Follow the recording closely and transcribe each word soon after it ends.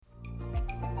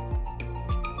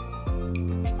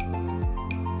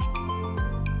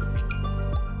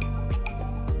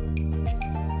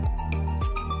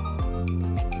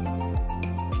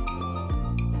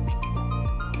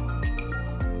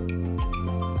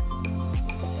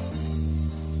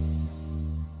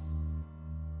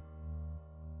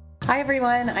Hi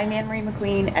everyone, I'm Anne-Marie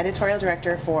McQueen, Editorial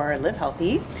Director for Live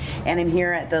Healthy, and I'm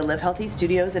here at the Live Healthy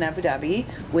Studios in Abu Dhabi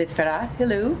with Farah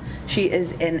Hillou. She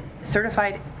is a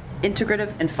certified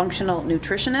integrative and functional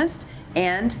nutritionist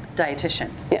and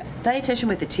dietitian. Yeah. Dietitian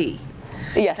with a T.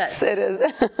 Yes, it is.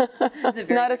 It's a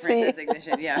very Not a different C.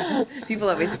 designation, yeah. People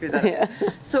always screw that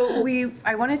up. So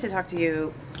I wanted to talk to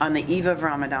you on the eve of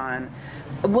Ramadan.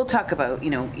 We'll talk about,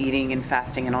 eating and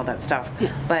fasting and all that stuff.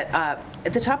 Yeah. But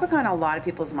the topic on a lot of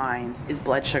people's minds is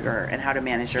blood sugar and how to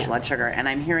manage your blood sugar. And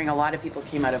I'm hearing a lot of people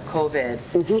came out of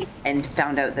COVID and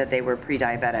found out that they were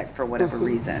pre-diabetic for whatever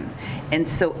reason. And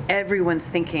so everyone's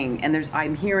thinking, and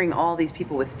I'm hearing all these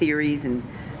people with theories and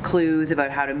clues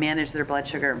about how to manage their blood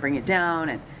sugar and bring it down,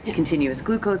 and continuous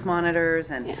glucose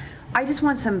monitors. And I just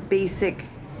want some basic,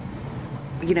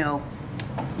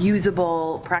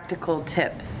 usable, practical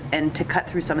tips and to cut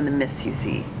through some of the myths you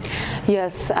see.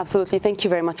 Yes, absolutely. Thank you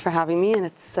very much for having me, and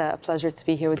it's a pleasure to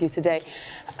be here with you today.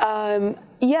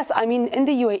 Yes, I mean, in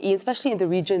the UAE, especially in the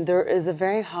region, there is a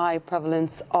very high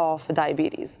prevalence of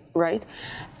diabetes, right?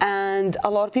 And a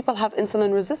lot of people have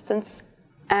insulin resistance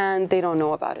and they don't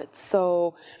know about it.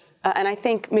 So, and I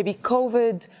think maybe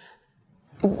COVID,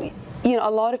 a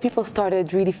lot of people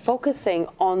started really focusing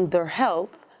on their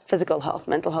health, physical health,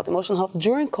 mental health, emotional health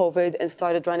during COVID, and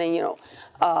started running,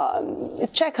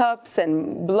 checkups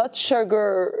and blood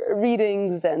sugar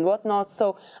readings and whatnot.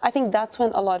 So I think that's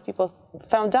when a lot of people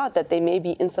found out that they may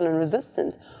be insulin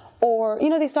resistant, or,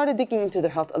 they started digging into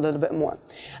their health a little bit more.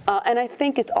 And I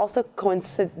think it also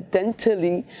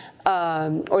coincidentally,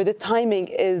 or the timing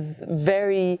is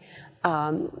very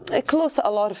close to a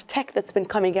lot of tech that's been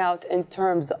coming out in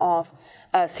terms of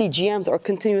CGMs, or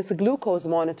continuous glucose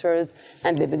monitors,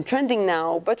 and they've been trending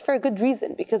now, but for a good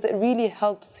reason, because it really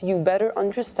helps you better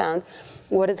understand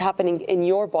what is happening in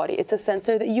your body. It's a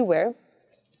sensor that you wear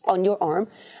on your arm,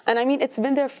 and I mean, it's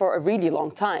been there for a really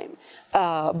long time,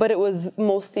 but it was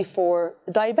mostly for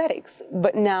diabetics.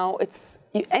 But now it's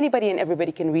anybody and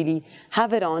everybody can really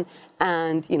have it on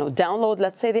and download,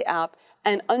 let's say, the app,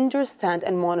 and understand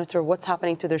and monitor what's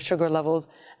happening to their sugar levels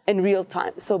in real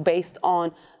time. So based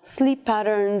on sleep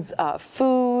patterns,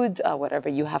 food, whatever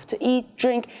you have to eat,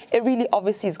 drink, it really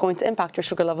obviously is going to impact your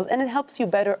sugar levels, and it helps you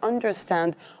better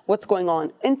understand what's going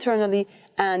on internally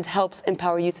and helps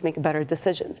empower you to make better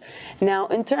decisions. Now,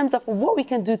 in terms of what we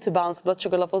can do to balance blood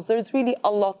sugar levels, there's really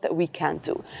a lot that we can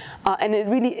do. And it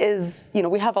really is,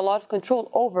 we have a lot of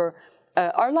control over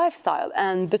our lifestyle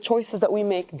and the choices that we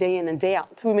make day in and day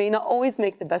out. We may not always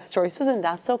make the best choices, and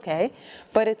that's okay,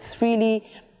 but it's really,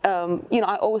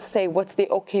 I always say, what's the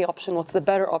okay option, what's the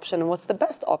better option, and what's the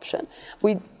best option?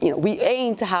 We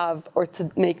aim to have or to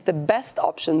make the best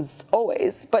options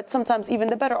always, but sometimes even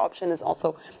the better option is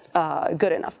also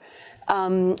good enough.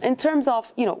 In terms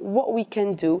of, what we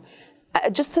can do,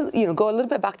 just to go a little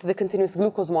bit back to the continuous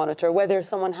glucose monitor, whether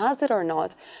someone has it or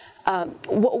not,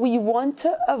 what we want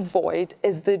to avoid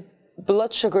is the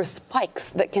blood sugar spikes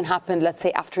that can happen, let's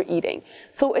say, after eating.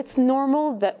 So it's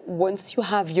normal that once you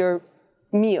have your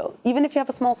meal, even if you have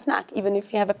a small snack, even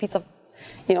if you have a piece of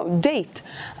date,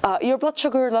 your blood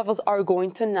sugar levels are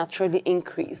going to naturally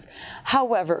increase.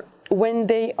 However, when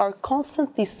they are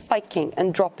constantly spiking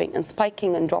and dropping and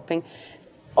spiking and dropping,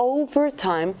 over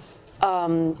time,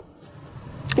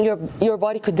 your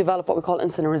body could develop what we call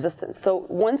insulin resistance. So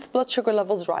once blood sugar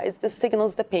levels rise, this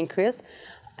signals the pancreas,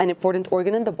 an important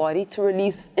organ in the body, to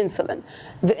release insulin.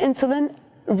 The insulin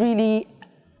really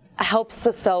helps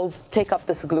the cells take up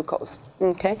this glucose,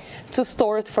 to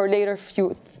store it for later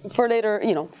fuel,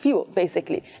 fuel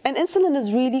basically. And insulin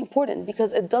is really important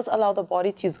because it does allow the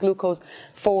body to use glucose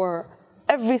for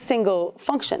every single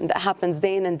function that happens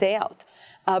day in and day out.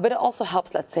 But it also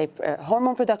helps, let's say,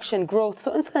 hormone production, growth.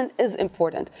 So insulin is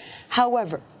important.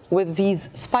 However, with these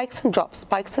spikes and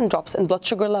drops in blood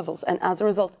sugar levels, and as a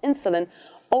result, insulin,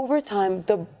 over time,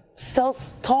 the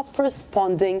cells stop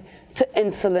responding to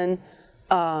insulin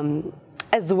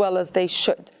as well as they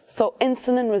should. So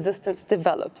insulin resistance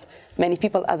develops. Many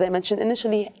people, as I mentioned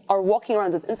initially, are walking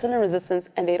around with insulin resistance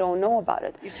and they don't know about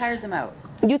it. You tired them out.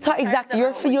 Exactly.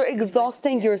 You're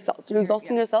exhausting your cells. You're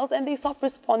exhausting your cells, and they stop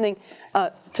responding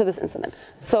to this insulin.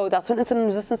 So that's when insulin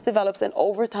resistance develops, and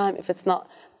over time, if it's not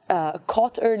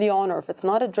caught early on or if it's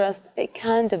not addressed, it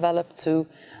can develop to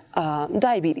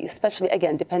diabetes, especially,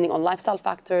 again, depending on lifestyle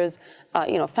factors,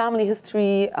 family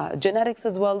history, genetics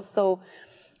as well. So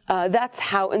that's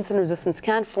how insulin resistance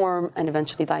can form, and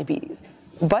eventually diabetes.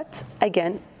 But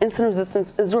again, insulin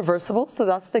resistance is reversible, so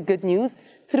that's the good news,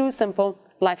 through simple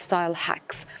lifestyle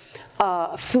hacks.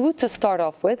 Food, to start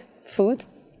off with,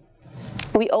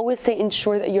 we always say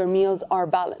ensure that your meals are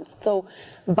balanced. So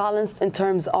balanced in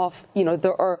terms of,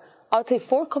 there are I would say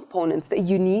 4 components that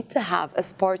you need to have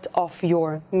as part of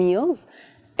your meals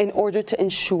in order to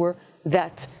ensure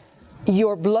that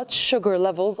your blood sugar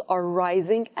levels are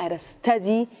rising at a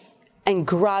steady and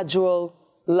gradual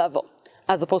level,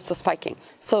 as opposed to spiking.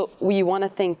 So we want to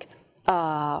think,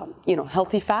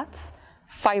 healthy fats,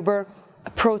 fiber,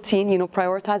 protein,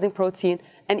 prioritizing protein,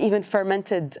 and even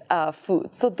fermented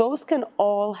foods. So those can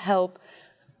all help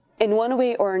in one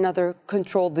way or another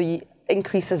control the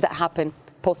increases that happen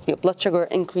post-meal, blood sugar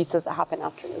increases that happen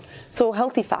after meal. So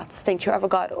healthy fats, think your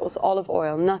avocados, olive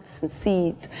oil, nuts and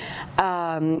seeds,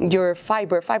 your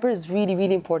fiber. Fiber is really,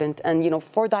 really important. And,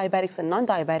 for diabetics and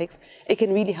non-diabetics, it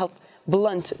can really help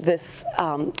blunt this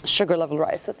sugar level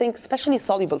rise. So think especially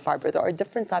soluble fiber. There are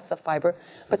different types of fiber,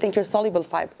 but think your soluble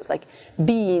fibers like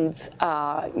beans,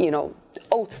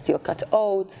 oats, steel-cut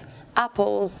oats,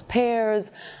 apples, pears,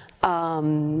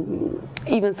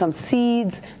 even some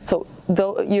seeds. So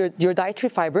your dietary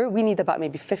fiber, we need about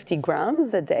maybe 50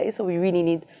 grams a day. So we really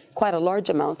need quite a large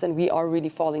amount, and we are really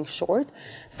falling short.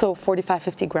 So 45,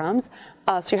 50 grams.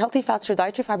 So your healthy fats, your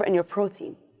dietary fiber, and your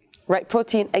protein, right?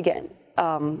 Protein, again,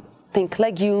 think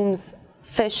legumes,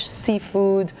 fish,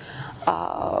 seafood,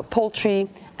 poultry,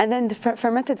 and then the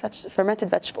fermented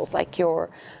vegetables like your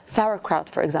sauerkraut,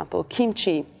 for example,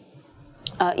 kimchi,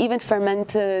 even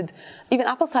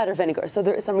apple cider vinegar. So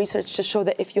there is some research to show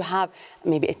that if you have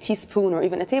maybe a teaspoon or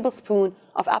even a tablespoon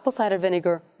of apple cider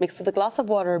vinegar mixed with a glass of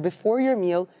water before your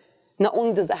meal, not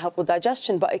only does that help with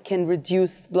digestion, but it can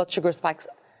reduce blood sugar spikes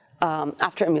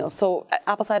after a meal. So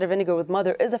apple cider vinegar with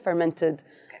mother is a fermented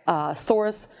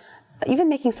source. Even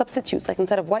making substitutes, like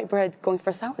instead of white bread, going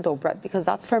for sourdough bread, because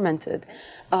that's fermented.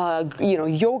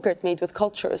 Yogurt made with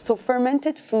cultures. So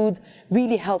fermented foods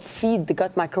really help feed the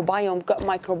gut microbiome. Gut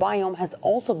microbiome has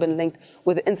also been linked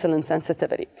with insulin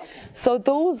sensitivity. So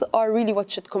those are really what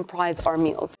should comprise our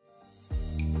meals.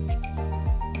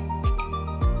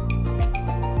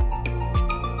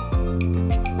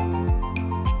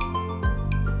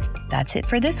 That's it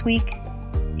for this week.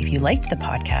 If you liked the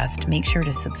podcast, make sure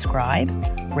to subscribe,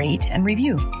 rate, and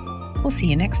review. We'll see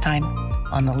you next time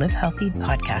on the Live Healthy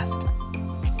podcast.